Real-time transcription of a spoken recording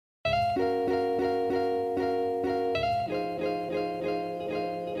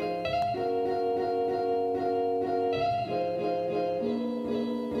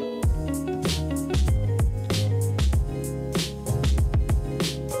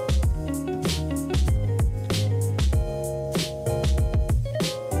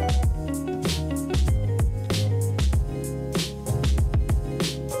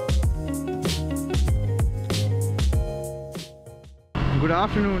Good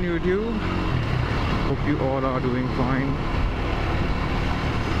afternoon, YouTube. Hope you all are doing fine.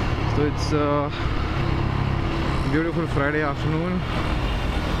 So it's a beautiful Friday afternoon,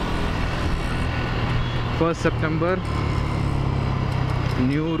 1st September.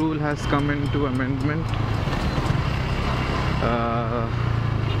 New rule has come into amendment.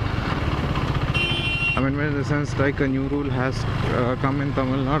 Amendment in the sense like a new rule has come in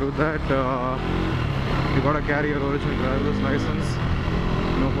Tamil Nadu that you gotta carry your original driver's license,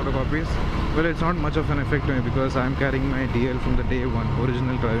 no photocopies. Well, it's not much of an effect to me because I'm carrying my DL from the day one,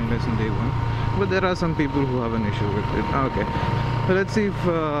 original driving license day one. But there are some people who have an issue with it. Okay, so let's see if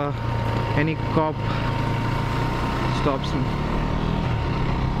any cop stops me.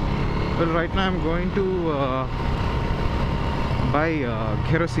 Well, right now I'm going to buy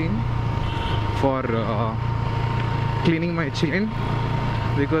kerosene for cleaning my chain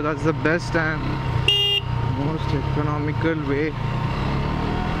because that's the best and most economical way.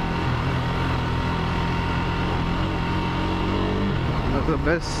 That's the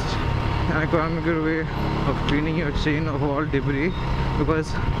best and economical way of cleaning your chain of all debris,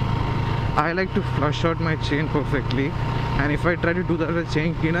 because I like to flush out my chain perfectly, and if I try to do that with a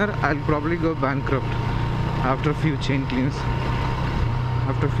chain cleaner, I'll probably go bankrupt after a few chain cleans,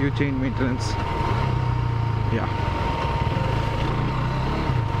 after a few chain maintenance. Yeah,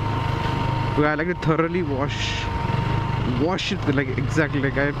 so I like to thoroughly wash it, like exactly,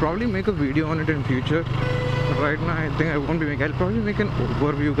 like I'll probably make a video on it in future. But right now I think I won't be making. I'll probably make an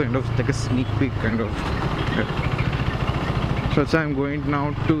overview, kind of like a sneak peek kind of. Yeah. So I'm going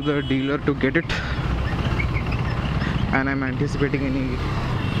now to the dealer to get it, and I'm anticipating any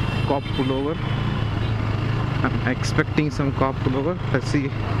cop pullover. I'm expecting some cop pullover. Let's see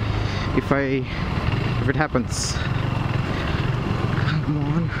if it happens. Come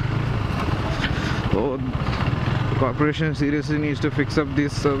on. Oh, the corporation seriously needs to fix up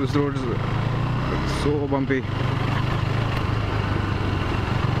these service roads. It's so bumpy.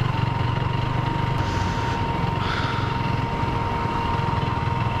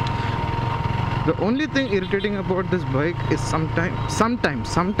 The only thing irritating about this bike is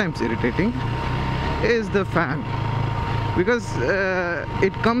sometimes irritating is the fan, because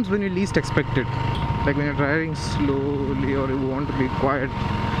it comes when you least expect it, like when you're driving slowly or you want to be quiet,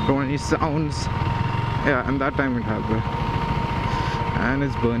 don't want any sounds. Yeah, and that time it happened. And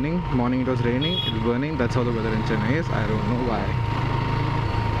it's burning. Morning it was raining, it's burning. That's how the weather in Chennai is. I don't know why.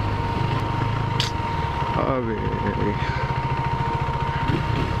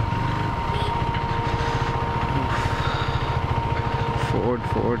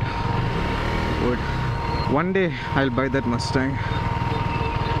 Ford. One day I'll buy that Mustang.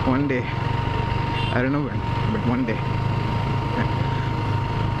 One day. I don't know when, but one day.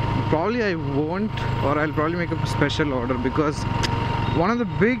 Probably I won't, or I'll probably make a special order, because one of the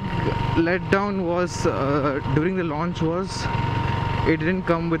big letdown was during the launch was it didn't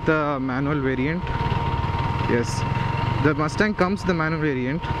come with a manual variant. Yes, the Mustang comes the manual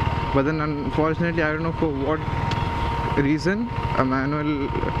variant, but then unfortunately I don't know for what reason a manual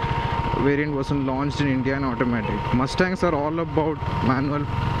variant wasn't launched in India and automatic. Mustangs are all about manual,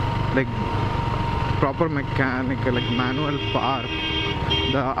 like proper mechanical, like manual power.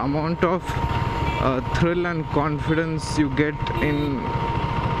 The amount of thrill and confidence you get in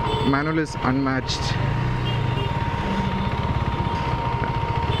manual is unmatched,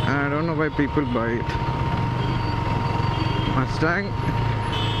 and I don't know why people buy it. Mustang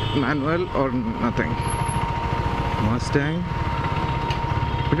manual or nothing. Mustang,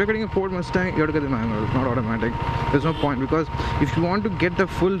 if you're getting a Ford Mustang, you have to get the manual, not automatic. There's no point, because if you want to get the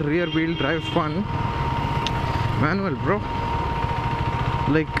full rear wheel drive fun, manual, bro.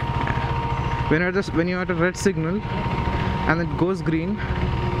 Like when you're at a red signal and it goes green,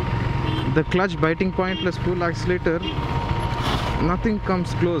 the clutch biting point plus full accelerator, nothing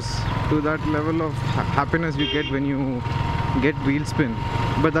comes close to that level of happiness you get when you get wheel spin.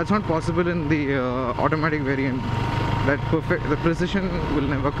 But that's not possible in the automatic variant. The precision will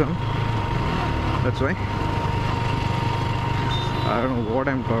never come. That's why I don't know what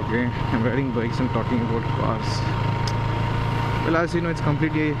I'm talking. I'm riding bikes and talking about cars. Well, as you know, it's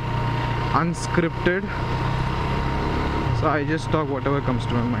completely unscripted, so I just talk whatever comes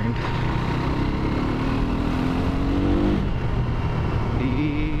to my mind.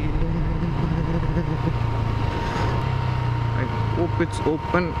 I hope it's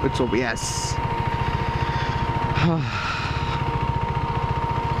open. It's open. Yes.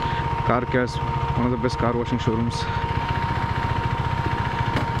 Car Cares, one of the best car washing showrooms.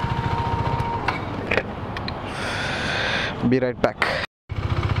 Be right back.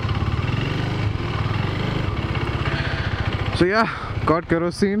 So yeah, got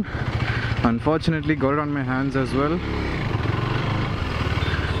kerosene. Unfortunately got it on my hands as well.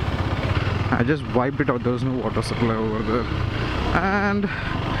 I just wiped it out. There was no water supply over there, and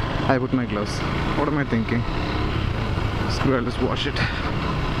I put my gloves. What am I thinking? Screw it, I'll just wash it.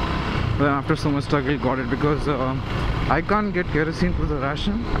 Then after so much struggle got it, because I can't get kerosene through the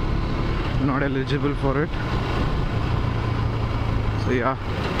ration. Not eligible for it. So yeah,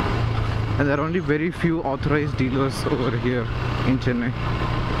 and there are only very few authorized dealers over here in Chennai.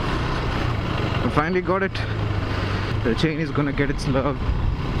 I finally got it. The chain is gonna get its love.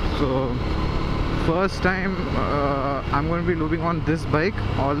 So first time I'm going to be looping on this bike.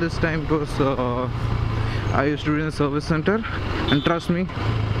 All this time it was I used to do in a service center, and trust me,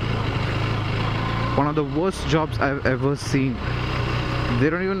 one of the worst jobs I've ever seen. They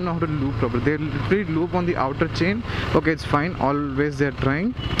don't even know how to loop properly. They literally loop on the outer chain. Okay, it's fine, always they're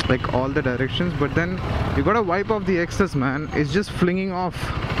trying, like all the directions, but then you gotta wipe off the excess, man. It's just flinging off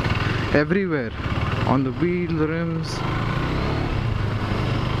everywhere, on the wheels, the rims.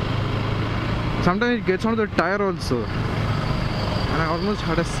 Sometimes it gets onto the tire also, and I almost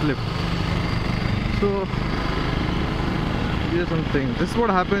had a slip. So here's something. This is what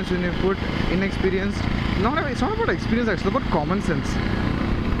happens when you put inexperienced. It's not about experience actually, it's about common sense.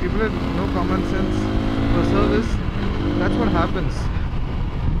 People have no common sense for service. That's what happens.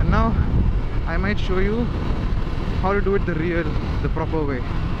 And now I might show you how to do it the proper way.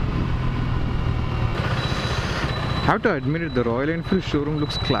 I have to admit it, the Royal Enfield showroom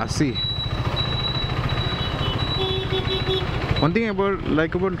looks classy. One thing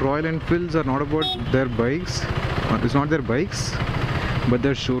like about Royal Enfields are not about their bikes. It's not their bikes, but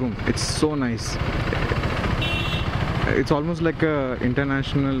their showroom. It's so nice. It's almost like a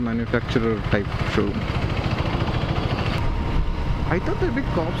international manufacturer type showroom. I thought there'd be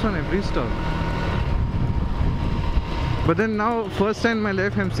cops on every stop, but then now first time in my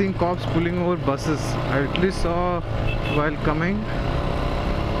life I'm seeing cops pulling over buses. I at least saw while coming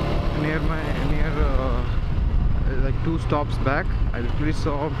near like 2 stops back. I literally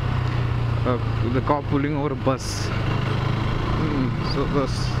saw the cop pulling over a bus. So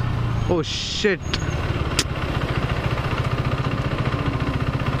this, oh shit.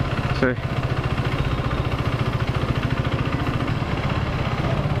 Sorry.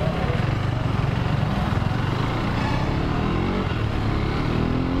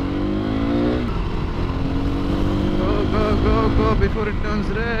 Go before it turns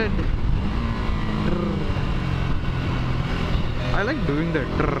red. I like doing that.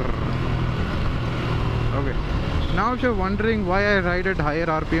 Okay, now if you're wondering why I ride at higher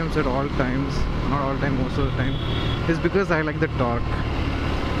RPMs at all times, not all time, most of the time, is because I like the torque.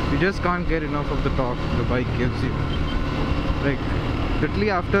 You just can't get enough of the torque the bike gives you. Like literally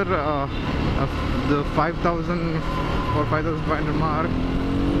after the 5,000 or 5,500 mark,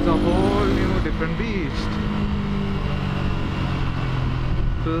 it's a whole new different beast.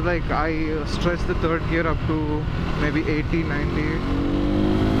 So like I stretch the third gear up to maybe 80, 90,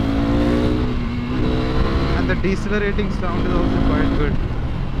 and the decelerating sound is also quite good.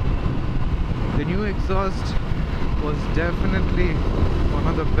 The new exhaust was definitely one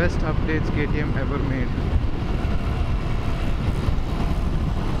of the best updates KTM ever made.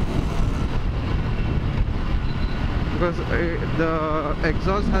 Because the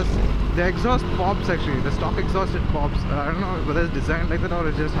exhaust pops actually. The stock exhaust, it pops. I don't know whether it's designed like that or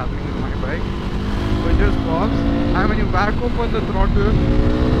it's just happening with my bike, but it just pops. And when you back open the throttle,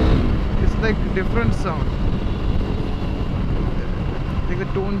 it's like different sound. Like the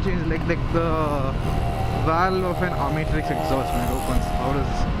tone change, like the valve of an Omnitrix exhaust when it opens. How does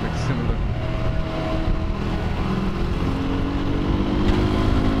it like similar?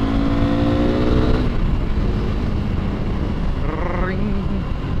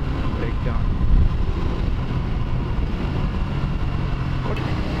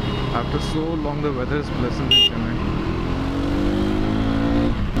 After so long, the weather is pleasant in Chennai.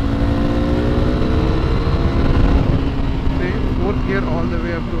 Say 4th gear all the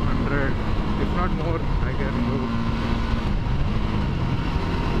way up to 100, if not more, I can go.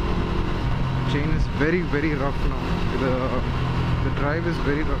 Chain is very, very rough now. The drive is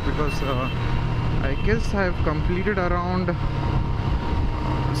very rough because I guess I have completed around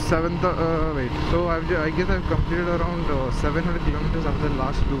I guess I've completed around 700 kilometers after the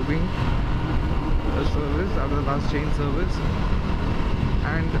last looping service, after the last chain service,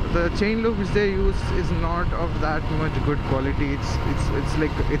 and the chain loop which they use is not of that much good quality. It's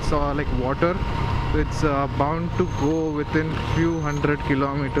like water. It's bound to go within few hundred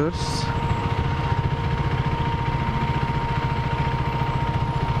kilometers.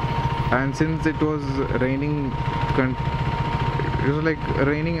 And since it was raining It was like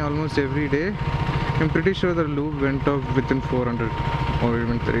raining almost every day. I'm pretty sure the loop went off within 400 or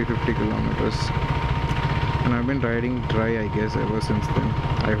even 350 kilometers. And I've been riding dry, I guess, ever since then.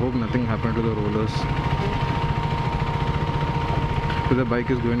 I hope nothing happened to the rollers. So the bike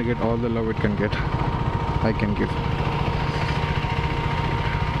is going to get all the love it can get. I can give.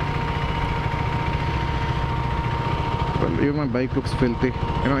 Well, even my bike looks filthy.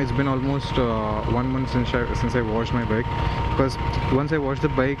 You know, it's been almost 1 month since I washed my bike. Because once I wash the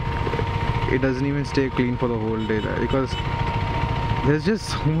bike, it doesn't even stay clean for the whole day. Because there's just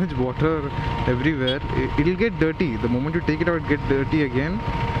so much water everywhere. It'll get dirty. The moment you take it out, it'll get dirty again.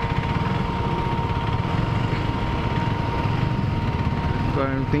 So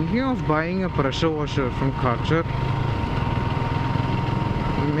I'm thinking of buying a pressure washer from Karcher.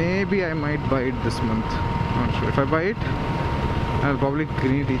 Maybe I might buy it this month. Not sure. If I buy it, I'll probably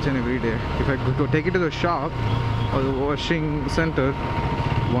clean it each and every day. If I go take it to the shop or the washing center,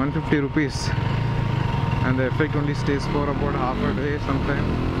 150 rupees. And the effect only stays for about half a day sometime.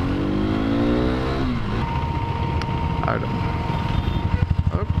 I don't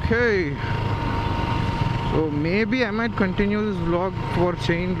know. Okay. So maybe I might continue this vlog for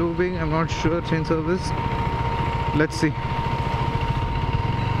chain lubing. I'm not sure, chain service. Let's see.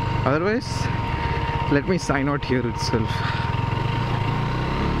 Otherwise, let me sign out here itself.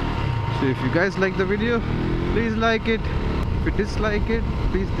 So if you guys like the video, please like it. If you dislike it,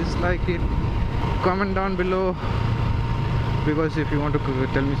 please dislike it. Comment down below, because if you want to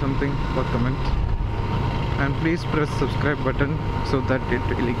tell me something, for comment. And please press subscribe button so that it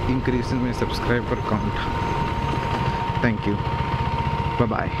increases my subscriber count. Thank you. Bye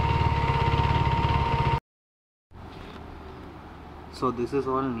bye. So this is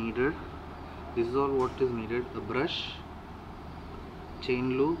all needed. This is all what is needed: a brush,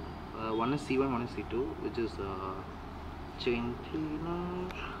 chain lube, one is C1, one is C2, which is chain cleaner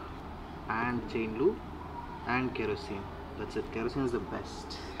and chain lube, and kerosene. That's it. Kerosene is the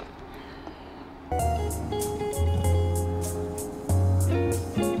best.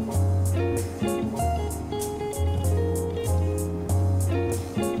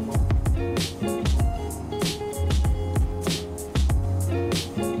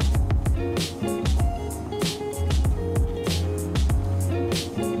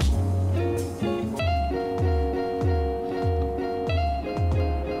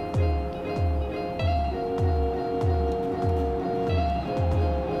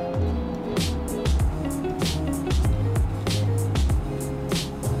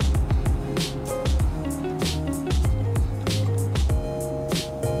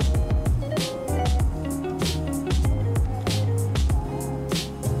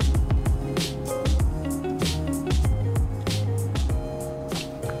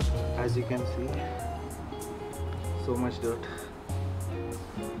 As you can see, so much dirt,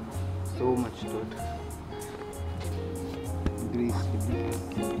 grease.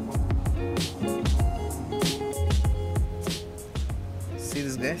 See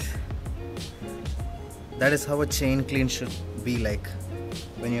this, guys? That is how a chain clean should be like.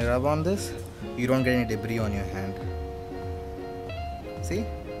 When you rub on this, you don't get any debris on your hand. See?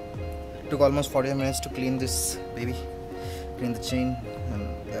 It took almost 40 minutes to clean this baby, clean the chain,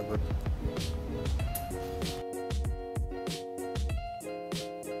 and yeah, good.